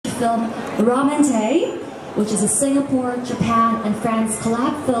film Ramen Teh, which is a Singapore, Japan, and France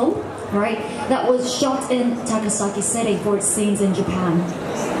collab film, right? That was shot in Takasaki City for its scenes in Japan.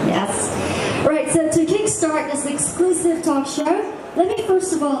 Yes. Right, so to kickstart this exclusive talk show, let me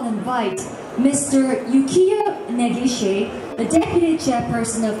first of all invite Mr. Yukio Negishi, the Deputy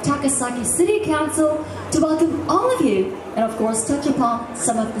Chairperson of Takasaki City Council, to welcome all of you and of course touch upon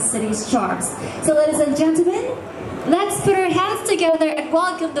some of the city's charms. So ladies and gentlemen, let's put our hands together and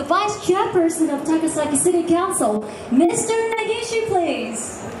welcome the Vice Chairperson of Takasaki City Council, Mr. Negishi,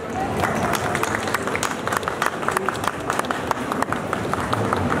 please.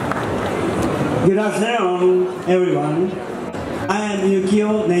 Good afternoon, everyone. I am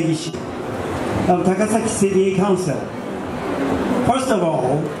Yukio Negishi of Takasaki City Council. First of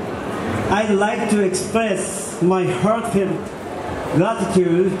all, I'd like to express my heartfelt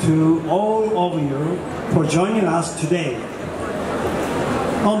gratitude to all of you for joining us today.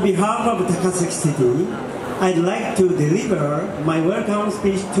 On behalf of Takasaki City, I'd like to deliver my welcome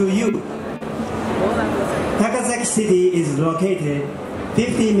speech to you. Takasaki City is located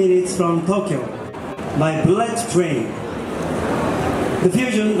 50 minutes from Tokyo by bullet train. The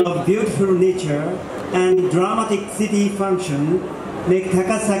fusion of beautiful nature and dramatic city function make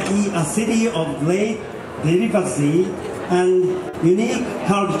Takasaki a city of great diversity and unique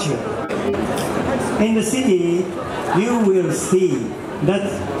culture. In the city, you will see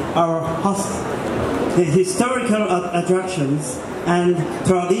that our the historical attractions and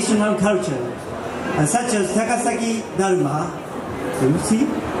traditional culture, such as Takasaki Dharma, you see,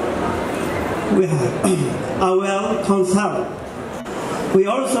 we are well conserved. We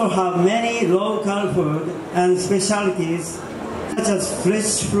also have many local food and specialties, such as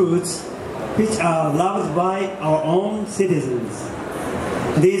fresh fruits, which are loved by our own citizens.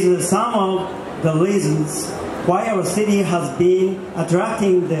 These are some of the reasons why our city has been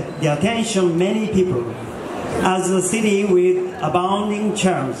attracting the attention of many people as a city with abounding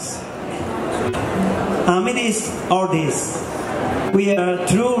charms. Amidst all this, we are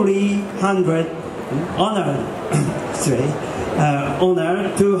truly honored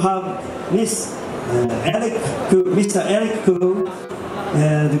to have Mr. Eric Koo,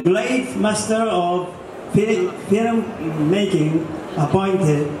 the great master of film making,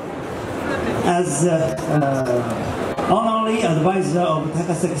 appointed as honorary advisor of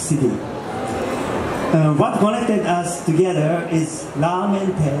Takasaki City. What connected us together is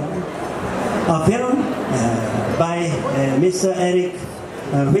Ramen Teh, a film by Mr. Eric,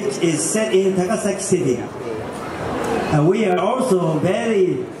 which is set in Takasaki City. We are also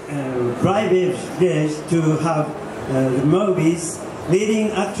very privileged to have the movie's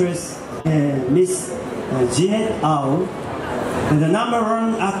leading actress, Miss Jeanette Au, the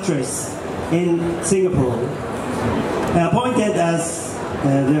 #1 actress in Singapore, appointed as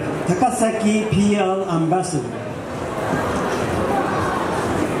the Takasaki PR ambassador.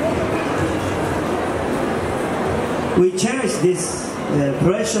 We cherish this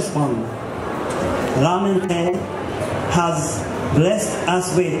precious bond Ramen Teh has blessed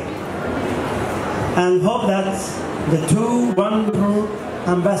us with, and hope that the two wonderful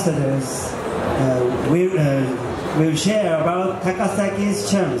ambassadors will share about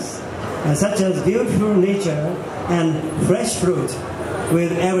Takasaki's charms, such as beautiful nature and fresh fruit,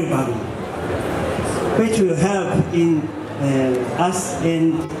 with everybody, which will help in us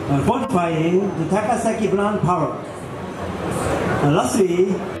in fortifying the Takasaki brand power.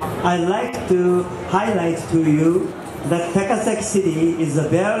 Lastly, I'd like to highlight to you that Takasaki City is a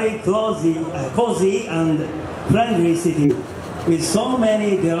very cozy and friendly city with so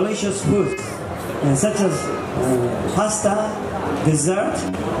many delicious foods, such as pasta, dessert,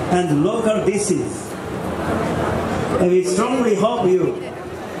 and local dishes. We strongly hope you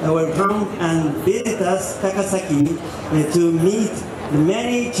will come and visit us, Takasaki, to meet the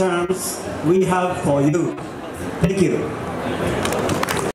many charms we have for you. Thank you.